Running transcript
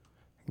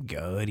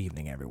Good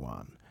evening,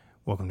 everyone.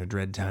 Welcome to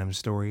Dread Time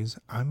Stories.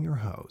 I'm your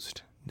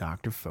host,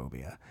 Dr.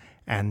 Phobia,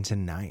 and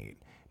tonight,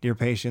 dear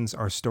patients,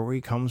 our story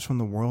comes from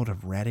the world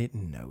of Reddit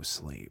No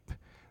Sleep.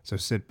 So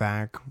sit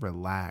back,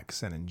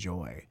 relax, and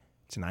enjoy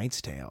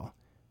tonight's tale.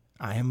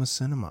 I am a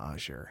cinema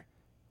usher.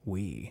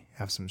 We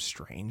have some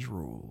strange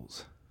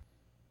rules.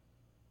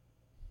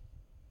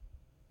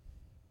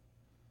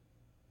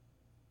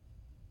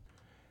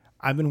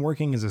 I've been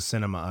working as a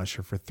cinema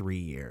usher for 3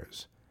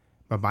 years.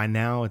 But by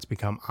now, it's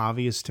become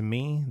obvious to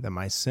me that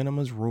my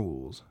cinema's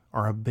rules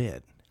are a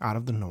bit out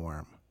of the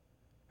norm.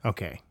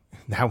 Okay,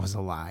 that was a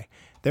lie.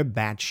 They're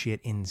batshit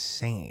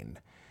insane.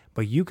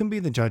 But you can be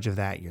the judge of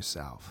that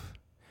yourself.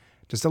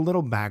 Just a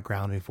little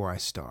background before I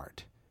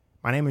start.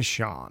 My name is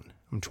Sean.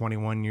 I'm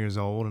 21 years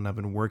old and I've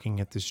been working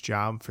at this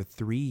job for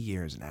 3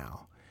 years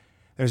now.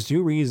 There's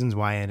 2 reasons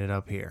why I ended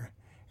up here,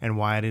 and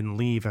why I didn't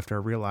leave after I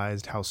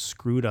realized how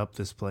screwed up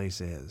this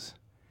place is.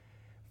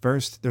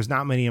 First, there's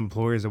not many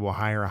employers that will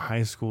hire a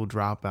high school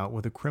dropout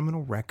with a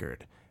criminal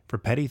record for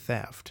petty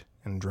theft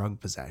and drug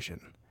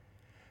possession.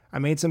 I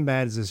made some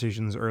bad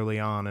decisions early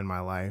on in my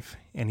life,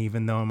 and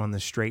even though I'm on the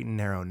straight and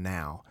narrow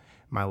now,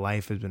 my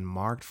life has been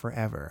marked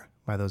forever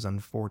by those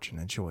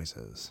unfortunate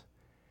choices.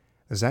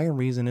 The second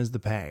reason is the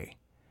pay.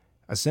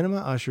 A cinema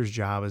usher's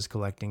job is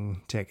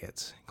collecting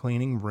tickets,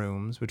 cleaning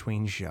rooms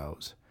between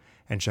shows,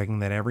 and checking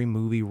that every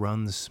movie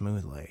runs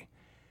smoothly.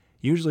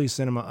 Usually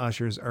cinema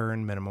ushers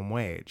earn minimum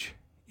wage,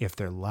 if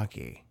they're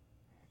lucky.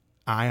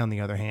 I, on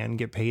the other hand,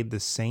 get paid the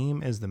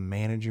same as the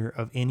manager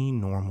of any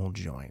normal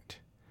joint.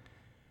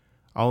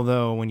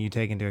 Although, when you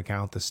take into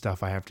account the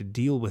stuff I have to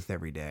deal with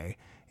every day,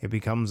 it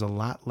becomes a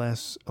lot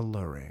less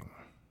alluring.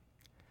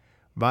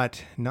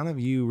 But none of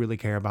you really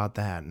care about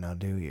that, now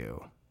do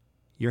you?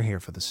 You're here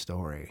for the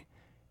story,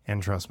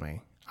 and trust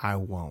me, I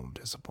won't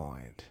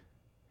disappoint.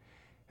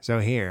 So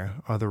here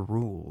are the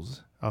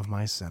rules of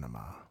my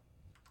cinema.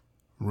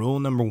 Rule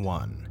number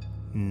 1,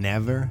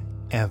 never,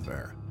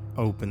 ever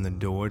open the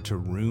door to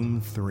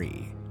room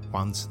 3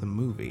 once the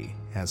movie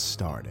has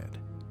started.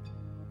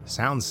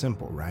 Sounds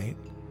simple, right?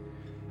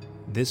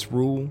 This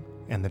rule,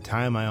 and the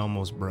time I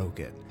almost broke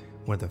it,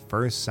 were the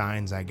first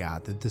signs I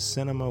got that the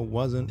cinema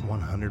wasn't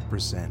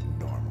 100%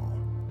 normal.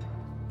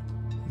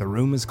 The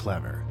room is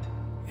clever,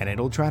 and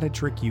it'll try to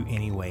trick you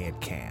any way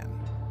it can.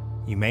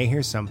 You may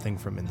hear something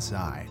from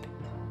inside.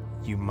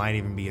 You might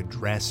even be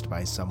addressed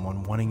by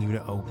someone wanting you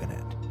to open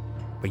it,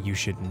 but you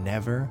should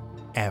never,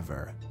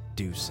 ever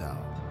do so.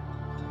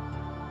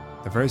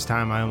 The first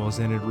time I almost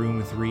entered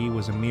room 3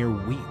 was a mere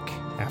week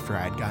after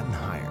I had gotten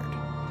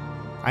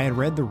hired. I had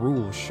read the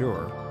rules,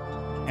 sure,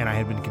 and I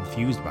had been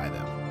confused by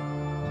them,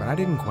 but I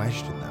didn't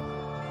question them.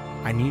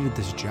 I needed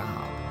this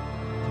job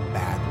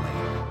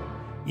badly.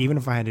 Even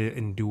if I had to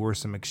endure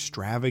some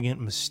extravagant,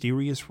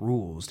 mysterious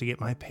rules to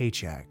get my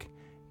paycheck,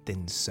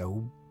 then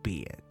so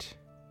be it.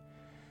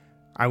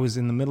 I was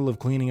in the middle of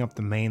cleaning up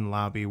the main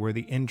lobby where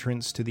the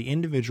entrance to the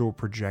individual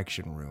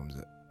projection rooms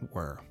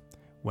were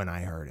when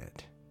I heard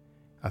it.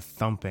 A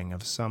thumping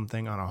of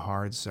something on a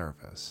hard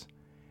surface,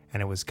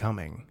 and it was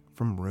coming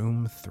from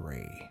room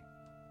 3.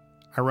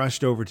 I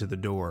rushed over to the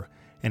door,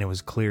 and it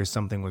was clear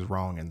something was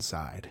wrong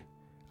inside.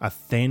 A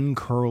thin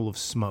curl of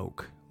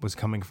smoke was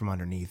coming from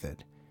underneath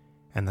it,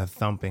 and the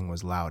thumping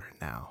was louder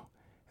now,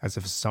 as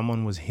if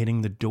someone was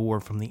hitting the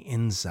door from the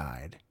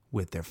inside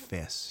with their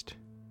fist.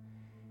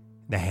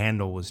 The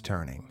handle was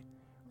turning,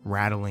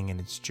 rattling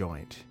in its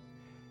joint,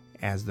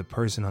 as the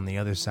person on the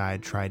other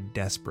side tried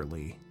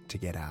desperately to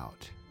get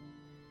out.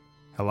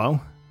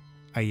 "Hello?"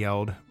 I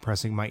yelled,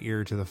 pressing my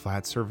ear to the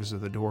flat surface of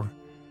the door.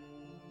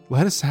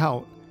 "Let us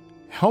out!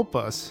 Help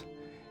us!"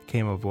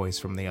 came a voice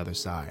from the other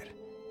side.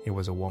 It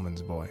was a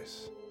woman's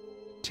voice,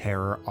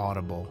 terror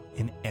audible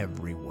in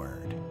every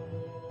word.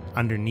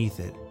 Underneath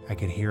it, I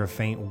could hear a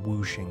faint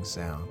whooshing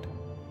sound,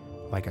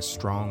 like a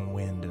strong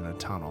wind in a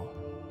tunnel.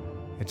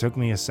 It took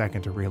me a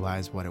second to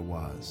realize what it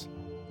was.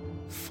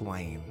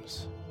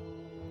 Flames.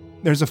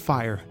 "There's a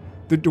fire!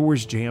 The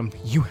door's jammed!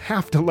 You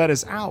have to let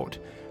us out!"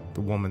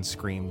 the woman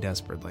screamed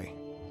desperately.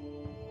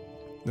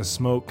 The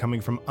smoke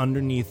coming from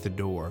underneath the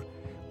door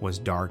was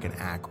dark and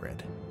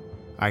acrid.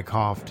 I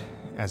coughed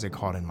as it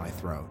caught in my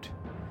throat.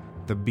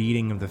 The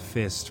beating of the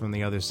fist from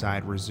the other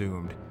side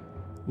resumed.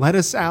 "Let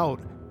us out!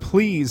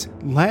 Please,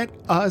 let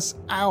us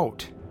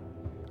out!"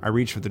 I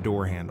reached for the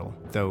door handle,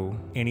 though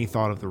any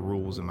thought of the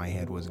rules in my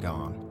head was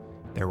gone.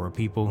 There were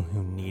people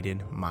who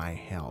needed my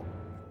help.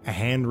 A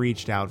hand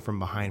reached out from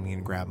behind me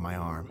and grabbed my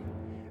arm.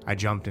 I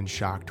jumped in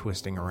shock,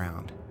 twisting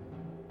around.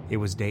 It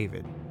was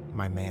David,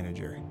 my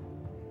manager.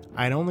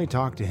 I had only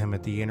talked to him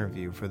at the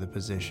interview for the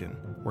position,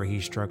 where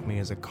he struck me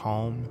as a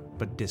calm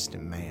but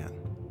distant man.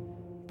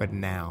 But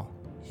now,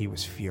 he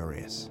was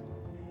furious.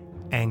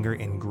 Anger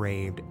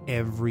engraved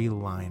every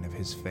line of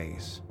his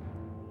face.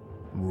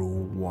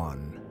 Rule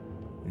 1,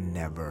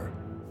 never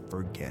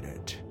forget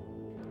it.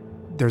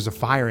 "There's a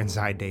fire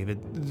inside,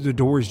 David. The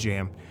door's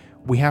jammed.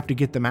 We have to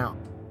get them out."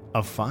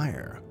 "A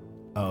fire?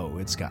 Oh,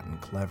 it's gotten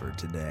clever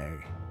today."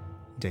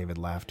 David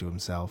laughed to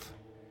himself.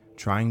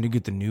 "Trying to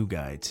get the new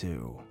guy,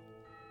 too.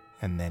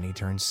 And then he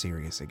turned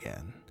serious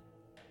again.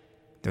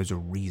 There's a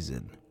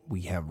reason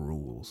we have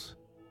rules.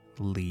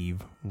 Leave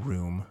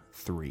room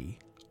 3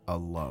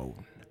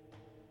 alone.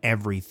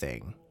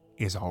 Everything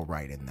is all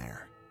right in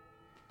there.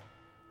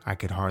 I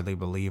could hardly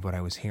believe what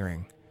I was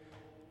hearing.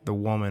 The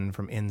woman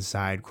from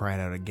inside cried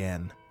out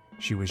again.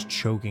 She was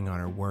choking on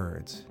her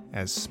words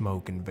as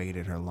smoke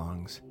invaded her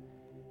lungs.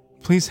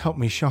 Please help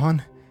me,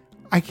 Sean.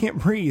 I can't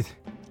breathe.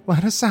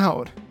 Let us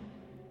out.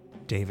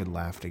 David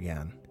laughed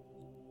again.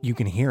 You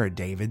can hear it,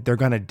 David. They're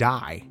gonna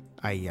die,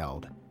 I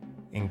yelled,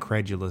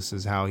 incredulous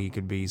as how he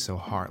could be so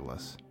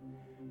heartless.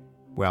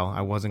 Well,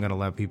 I wasn't gonna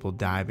let people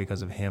die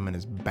because of him and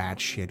his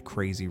batshit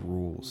crazy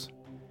rules.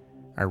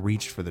 I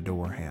reached for the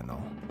door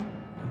handle.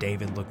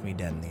 David looked me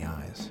dead in the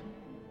eyes.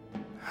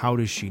 How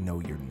does she know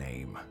your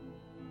name?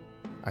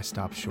 I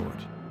stopped short.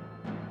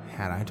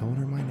 Had I told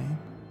her my name?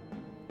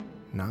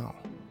 No.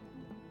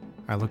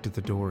 I looked at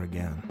the door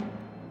again.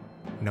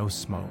 No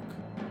smoke.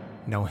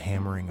 No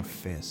hammering of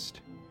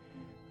fist.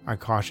 I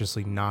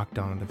cautiously knocked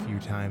on it a few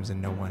times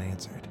and no one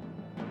answered.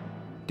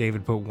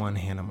 David put one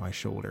hand on my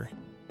shoulder.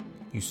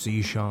 You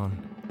see,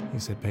 Sean, he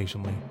said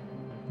patiently,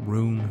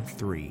 room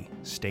 3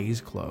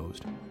 stays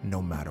closed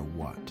no matter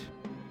what.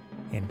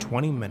 In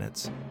 20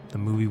 minutes, the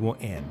movie will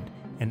end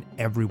and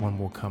everyone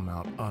will come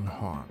out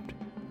unharmed.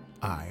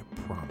 I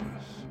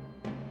promise.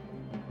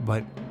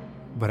 But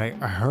I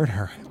heard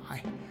her.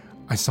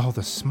 I saw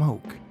the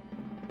smoke.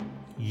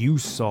 You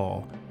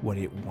saw what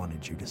it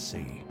wanted you to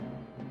see.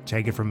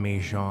 Take it from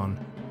me,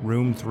 Sean.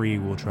 Room 3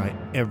 will try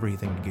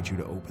everything to get you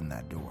to open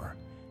that door.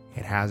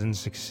 It hasn't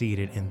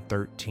succeeded in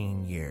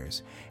 13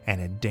 years, and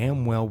it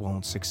damn well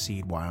won't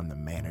succeed while I'm the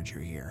manager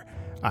here.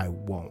 I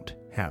won't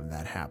have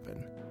that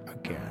happen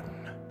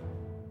again.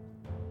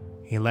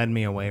 He led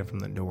me away from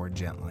the door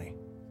gently.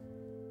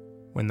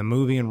 When the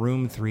movie in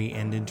room 3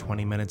 ended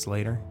 20 minutes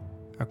later,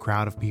 a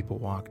crowd of people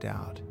walked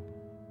out.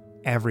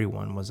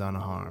 Everyone was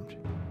unharmed.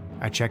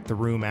 I checked the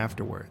room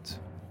afterwards.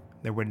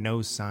 There were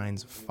no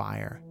signs of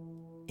fire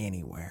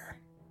anywhere.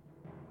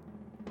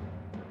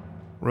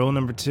 Rule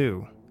number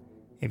 2.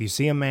 If you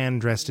see a man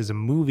dressed as a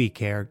movie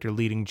character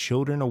leading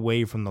children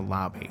away from the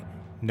lobby,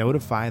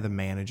 notify the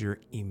manager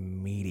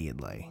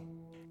immediately.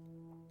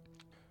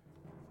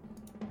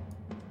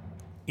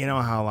 You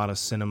know how a lot of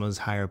cinemas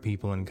hire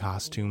people in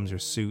costumes or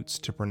suits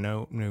to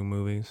promote new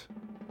movies?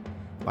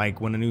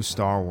 Like when a new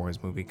Star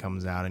Wars movie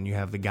comes out and you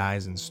have the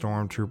guys in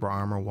stormtrooper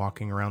armor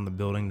walking around the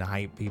building to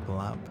hype people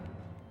up.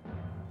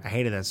 I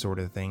hated that sort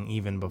of thing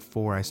even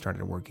before I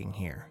started working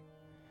here.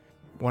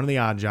 One of the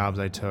odd jobs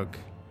I took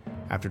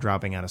after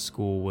dropping out of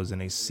school was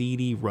in a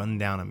seedy,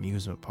 rundown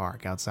amusement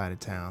park outside of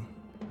town.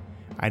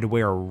 I had to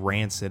wear a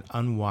rancid,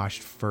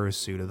 unwashed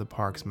fursuit of the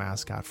park's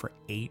mascot for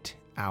 8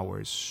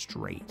 hours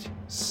straight,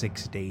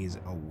 6 days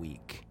a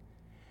week.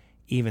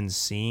 Even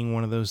seeing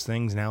one of those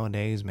things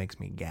nowadays makes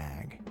me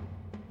gag.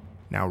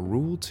 Now,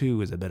 Rule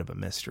 2 is a bit of a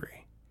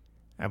mystery.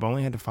 I've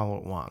only had to follow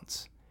it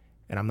once,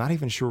 and I'm not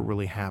even sure what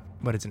really happened,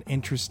 but it's an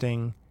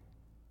interesting,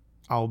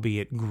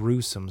 albeit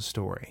gruesome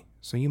story,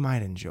 so you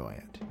might enjoy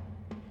it.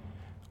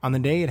 On the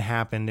day it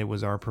happened, it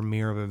was our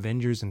premiere of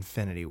Avengers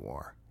Infinity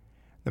War.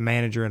 The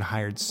manager had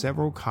hired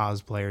several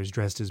cosplayers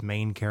dressed as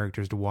main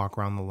characters to walk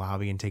around the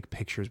lobby and take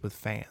pictures with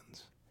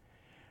fans.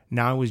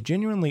 Now, I was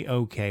genuinely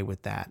okay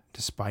with that,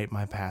 despite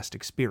my past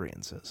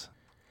experiences.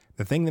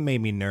 The thing that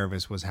made me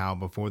nervous was how,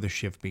 before the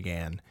shift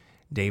began,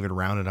 David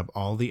rounded up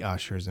all the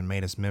ushers and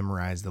made us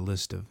memorize the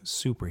list of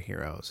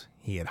superheroes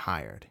he had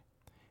hired.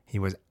 He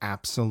was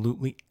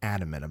absolutely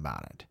adamant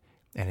about it,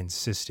 and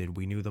insisted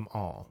we knew them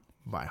all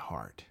by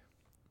heart.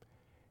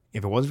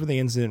 If it wasn't for the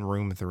incident in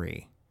room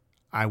 3,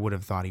 I would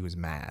have thought he was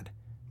mad,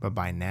 but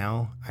by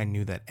now I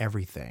knew that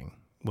everything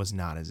was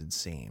not as it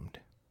seemed.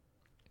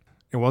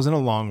 It wasn't a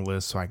long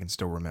list, so I can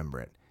still remember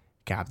it.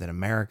 Captain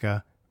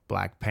America,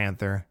 Black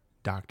Panther,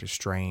 Doctor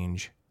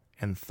Strange,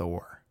 and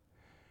Thor.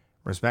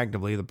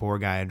 Respectively, the poor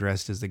guy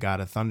addressed as the God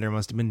of Thunder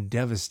must have been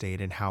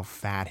devastated how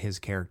fat his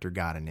character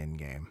got in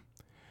Endgame.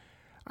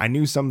 I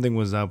knew something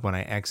was up when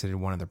I exited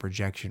one of the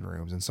projection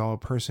rooms and saw a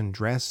person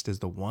dressed as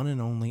the one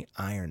and only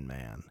Iron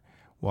Man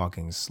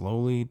walking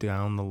slowly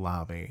down the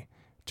lobby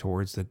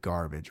towards the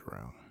garbage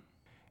room.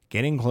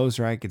 Getting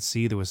closer, I could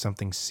see there was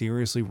something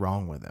seriously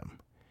wrong with him.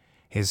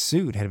 His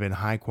suit had been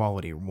high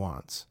quality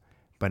once,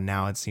 but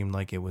now it seemed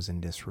like it was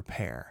in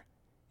disrepair.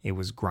 It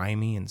was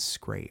grimy and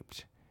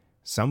scraped,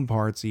 some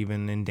parts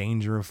even in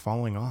danger of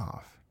falling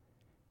off.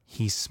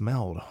 He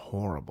smelled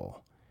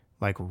horrible,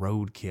 like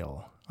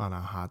roadkill on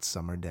a hot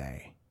summer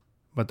day.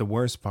 But the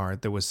worst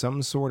part, there was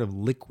some sort of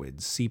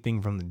liquid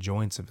seeping from the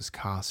joints of his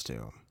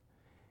costume.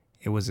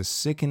 It was a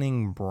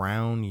sickening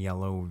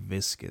brown-yellow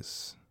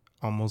viscous,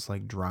 almost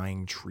like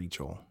drying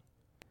treacle.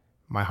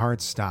 My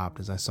heart stopped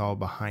as I saw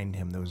behind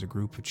him there was a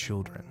group of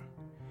children.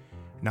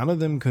 None of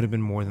them could have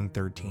been more than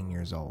 13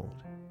 years old.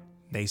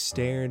 They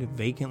stared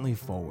vacantly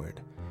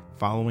forward,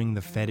 following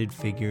the fetid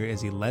figure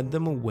as he led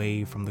them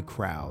away from the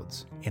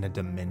crowds in a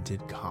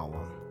demented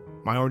column.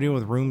 My ordeal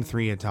with Room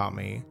 3 had taught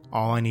me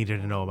all I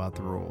needed to know about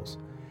the rules.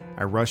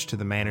 I rushed to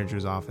the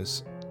manager's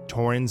office,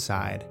 tore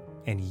inside,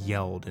 and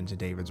yelled into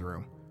David's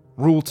room.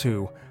 Rule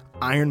 2,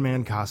 Iron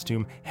Man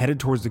costume, headed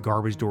towards the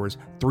garbage doors,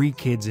 3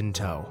 kids in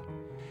tow.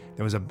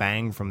 There was a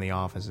bang from the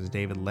office as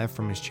David leapt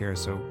from his chair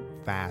so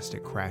fast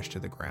it crashed to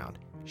the ground.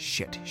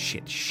 Shit.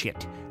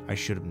 I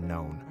should have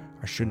known.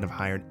 I shouldn't have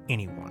hired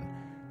anyone.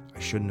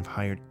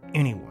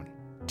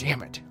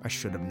 Damn it, I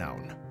should have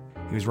known.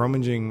 He was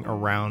rummaging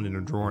around in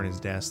a drawer in his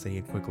desk that he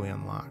had quickly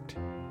unlocked.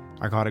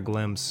 I caught a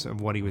glimpse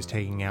of what he was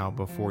taking out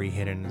before he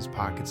hid it in his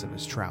pockets of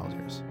his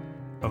trousers.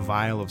 A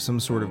vial of some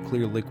sort of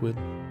clear liquid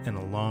and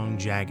a long,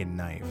 jagged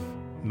knife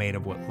made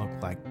of what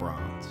looked like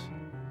bronze.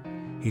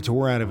 He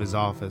tore out of his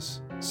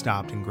office,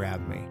 stopped and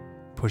grabbed me,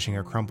 pushing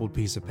a crumpled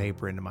piece of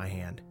paper into my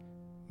hand.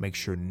 Make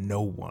sure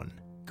no one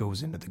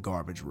goes into the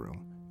garbage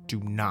room. Do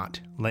not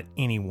let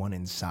anyone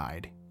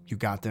inside. You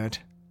got that?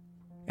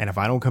 And if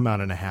I don't come out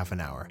in a half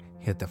an hour,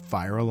 hit the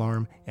fire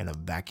alarm and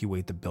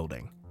evacuate the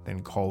building.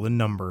 Then call the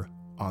number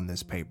on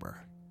this paper.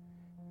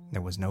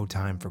 There was no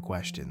time for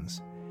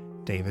questions.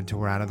 David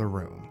tore out of the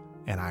room,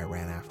 and I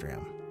ran after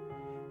him.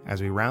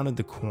 As we rounded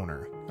the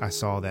corner, I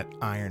saw that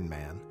Iron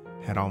Man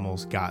had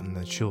almost gotten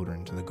the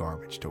children to the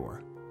garbage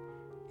door.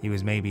 He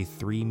was maybe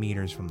 3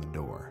 meters from the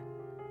door,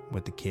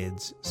 with the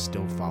kids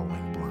still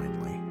following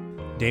blindly.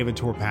 David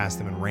tore past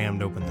them and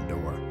rammed open the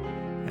door,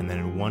 and then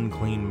in one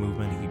clean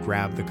movement, he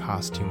grabbed the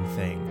costume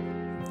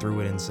thing,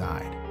 threw it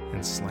inside,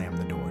 and slammed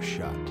the door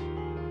shut.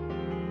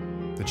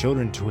 The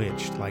children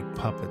twitched like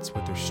puppets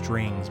with their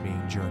strings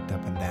being jerked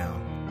up and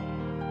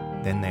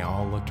down. Then they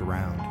all looked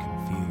around,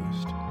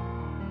 confused,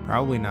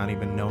 probably not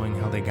even knowing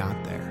how they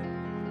got there.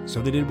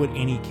 So they did what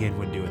any kid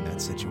would do in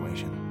that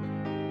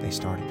situation. They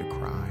started to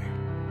cry.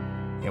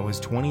 It was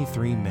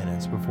 23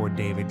 minutes before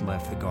David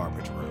left the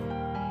garbage room.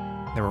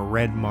 There were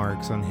red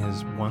marks on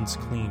his once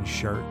clean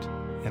shirt,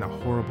 and a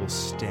horrible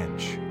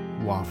stench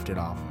wafted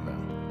off of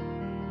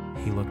him.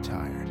 He looked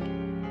tired.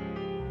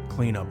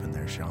 Clean up in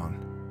there, Sean.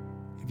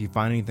 If you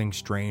find anything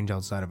strange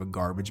outside of a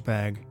garbage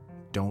bag,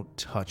 don't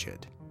touch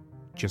it.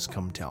 Just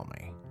come tell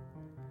me.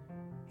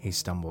 He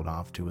stumbled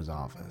off to his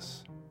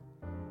office.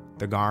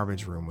 The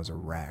garbage room was a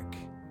wreck.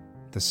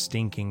 The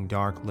stinking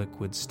dark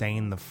liquid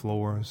stained the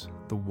floors,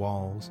 the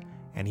walls,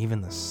 and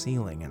even the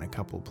ceiling in a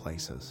couple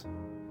places.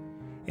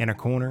 In a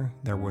corner,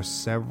 there were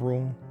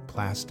several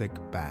plastic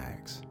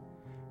bags.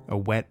 A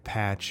wet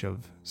patch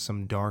of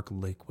some dark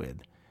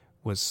liquid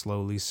was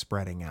slowly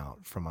spreading out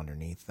from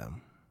underneath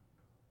them.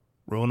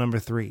 Rule number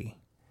 3.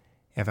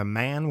 If a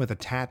man with a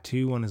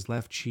tattoo on his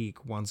left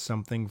cheek wants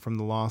something from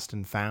the lost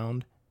and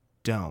found,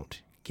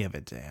 don't give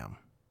it to him.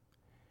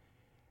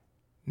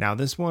 Now,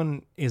 this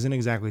one isn't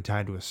exactly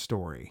tied to a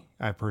story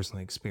I've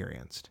personally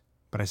experienced,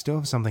 but I still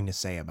have something to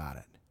say about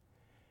it.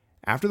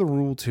 After the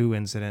Rule 2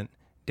 incident,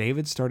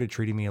 David started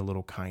treating me a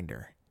little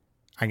kinder.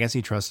 I guess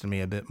he trusted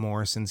me a bit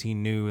more since he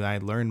knew that I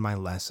had learned my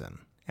lesson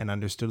and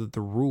understood that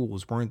the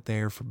rules weren't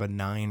there for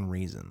benign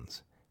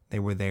reasons. They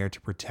were there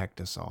to protect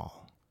us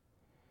all.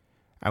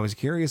 I was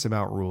curious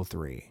about Rule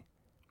 3.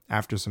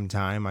 After some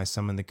time, I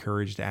summoned the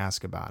courage to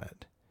ask about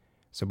it.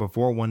 So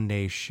before one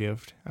day's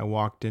shift, I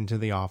walked into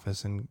the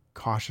office and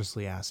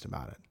cautiously asked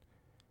about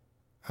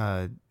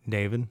it.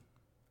 David,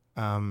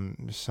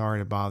 sorry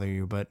to bother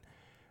you, but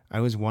I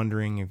was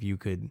wondering if you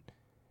could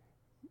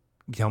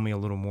tell me a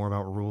little more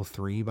about Rule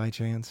 3 by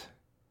chance?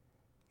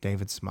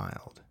 David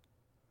smiled.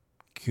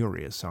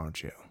 Curious,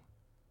 aren't you?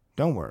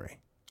 Don't worry,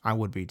 I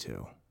would be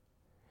too.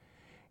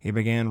 He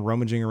began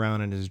rummaging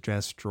around in his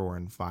desk drawer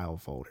and file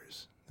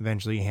folders.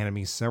 Eventually, he handed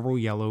me several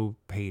yellow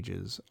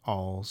pages,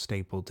 all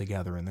stapled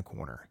together in the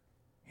corner.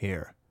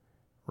 Here,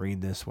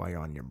 read this while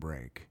you're on your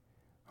break.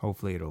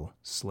 Hopefully it'll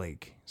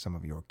slake some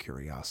of your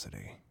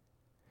curiosity.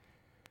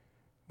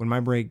 When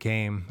my break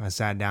came, I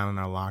sat down in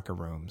our locker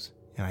rooms,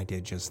 and I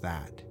did just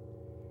that.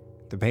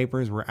 The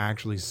papers were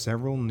actually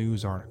several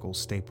news articles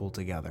stapled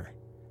together.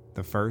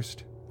 The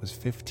first was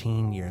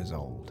 15 years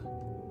old.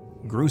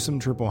 Gruesome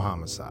triple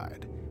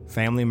homicide.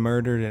 Family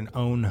murdered in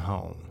own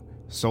home.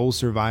 Sole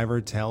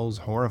survivor tells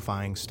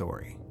horrifying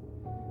story.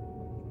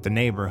 The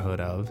neighborhood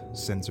of,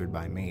 censored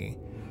by me,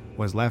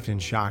 was left in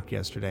shock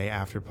yesterday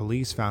after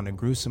police found a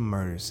gruesome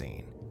murder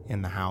scene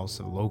in the house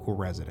of local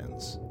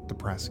residents, the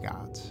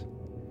Prescotts.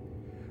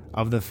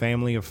 Of the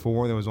family of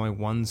 4, there was only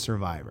one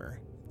survivor,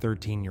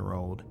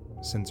 13-year-old,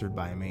 censored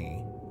by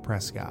me,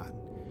 Prescott,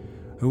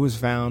 who was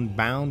found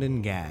bound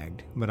and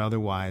gagged, but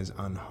otherwise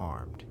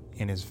unharmed,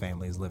 in his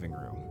family's living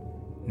room,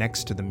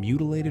 next to the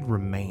mutilated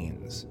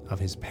remains of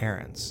his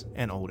parents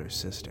and older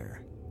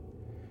sister.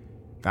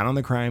 Found on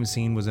the crime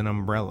scene was an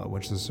umbrella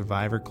which the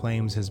survivor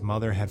claims his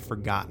mother had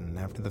forgotten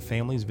after the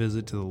family's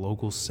visit to the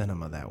local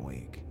cinema that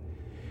week.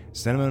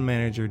 Cinema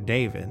manager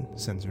David,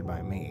 censored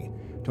by me,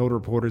 told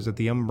reporters that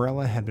the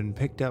umbrella had been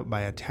picked up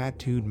by a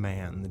tattooed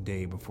man the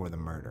day before the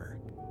murder,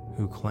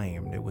 who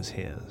claimed it was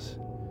his.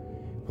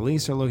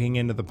 Police are looking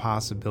into the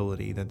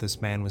possibility that this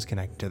man was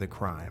connected to the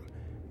crime,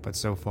 but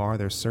so far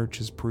their search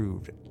has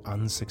proved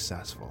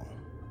unsuccessful.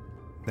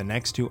 The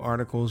next 2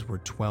 articles were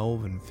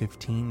 12 and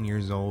 15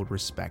 years old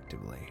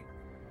respectively,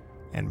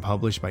 and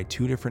published by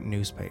 2 different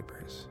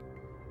newspapers.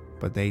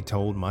 but they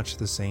told much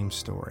the same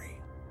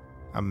story.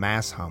 A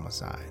mass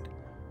homicide.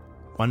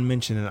 One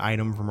mentioned an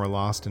item from her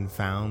lost and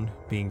found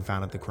being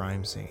found at the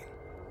crime scene,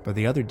 but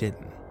the other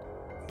didn't.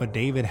 But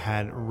David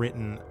had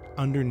written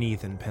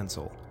underneath in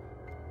pencil,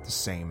 "The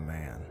same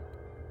man."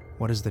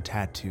 What does the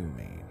tattoo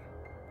mean?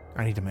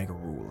 I need to make a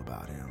rule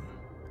about him.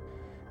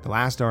 The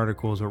last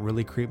article is what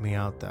really creeped me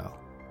out though.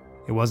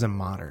 It wasn't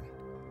modern.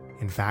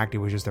 In fact, it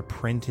was just a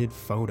printed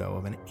photo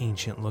of an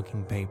ancient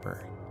looking paper.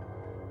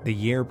 The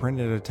year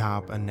printed at the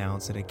top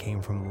announced that it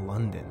came from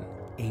London,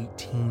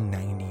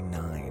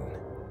 1899.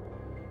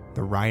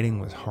 The writing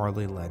was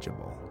hardly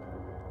legible,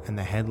 and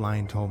the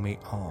headline told me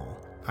all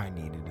I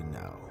needed to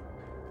know.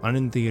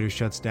 London theater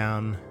shuts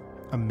down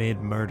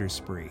amid murder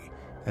spree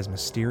as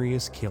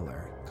mysterious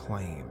killer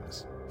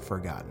claims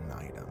forgotten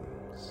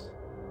items.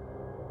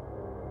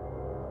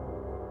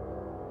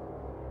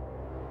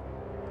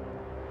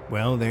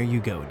 Well, there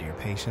you go, dear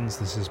patients.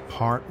 This is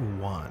part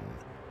 1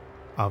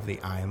 of the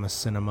I Am a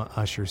Cinema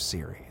Usher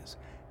series.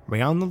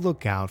 Be on the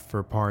lookout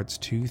for parts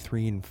 2,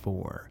 3, and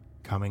 4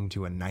 coming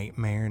to a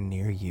nightmare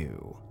near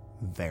you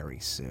very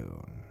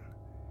soon.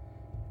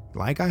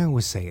 Like I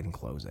always say in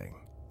closing,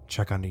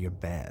 check under your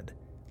bed,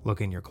 look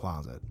in your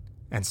closet,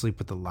 and sleep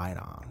with the light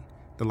on.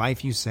 The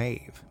life you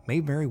save may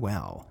very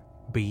well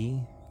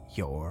be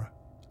your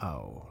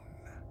own.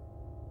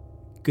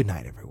 Good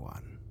night,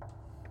 everyone.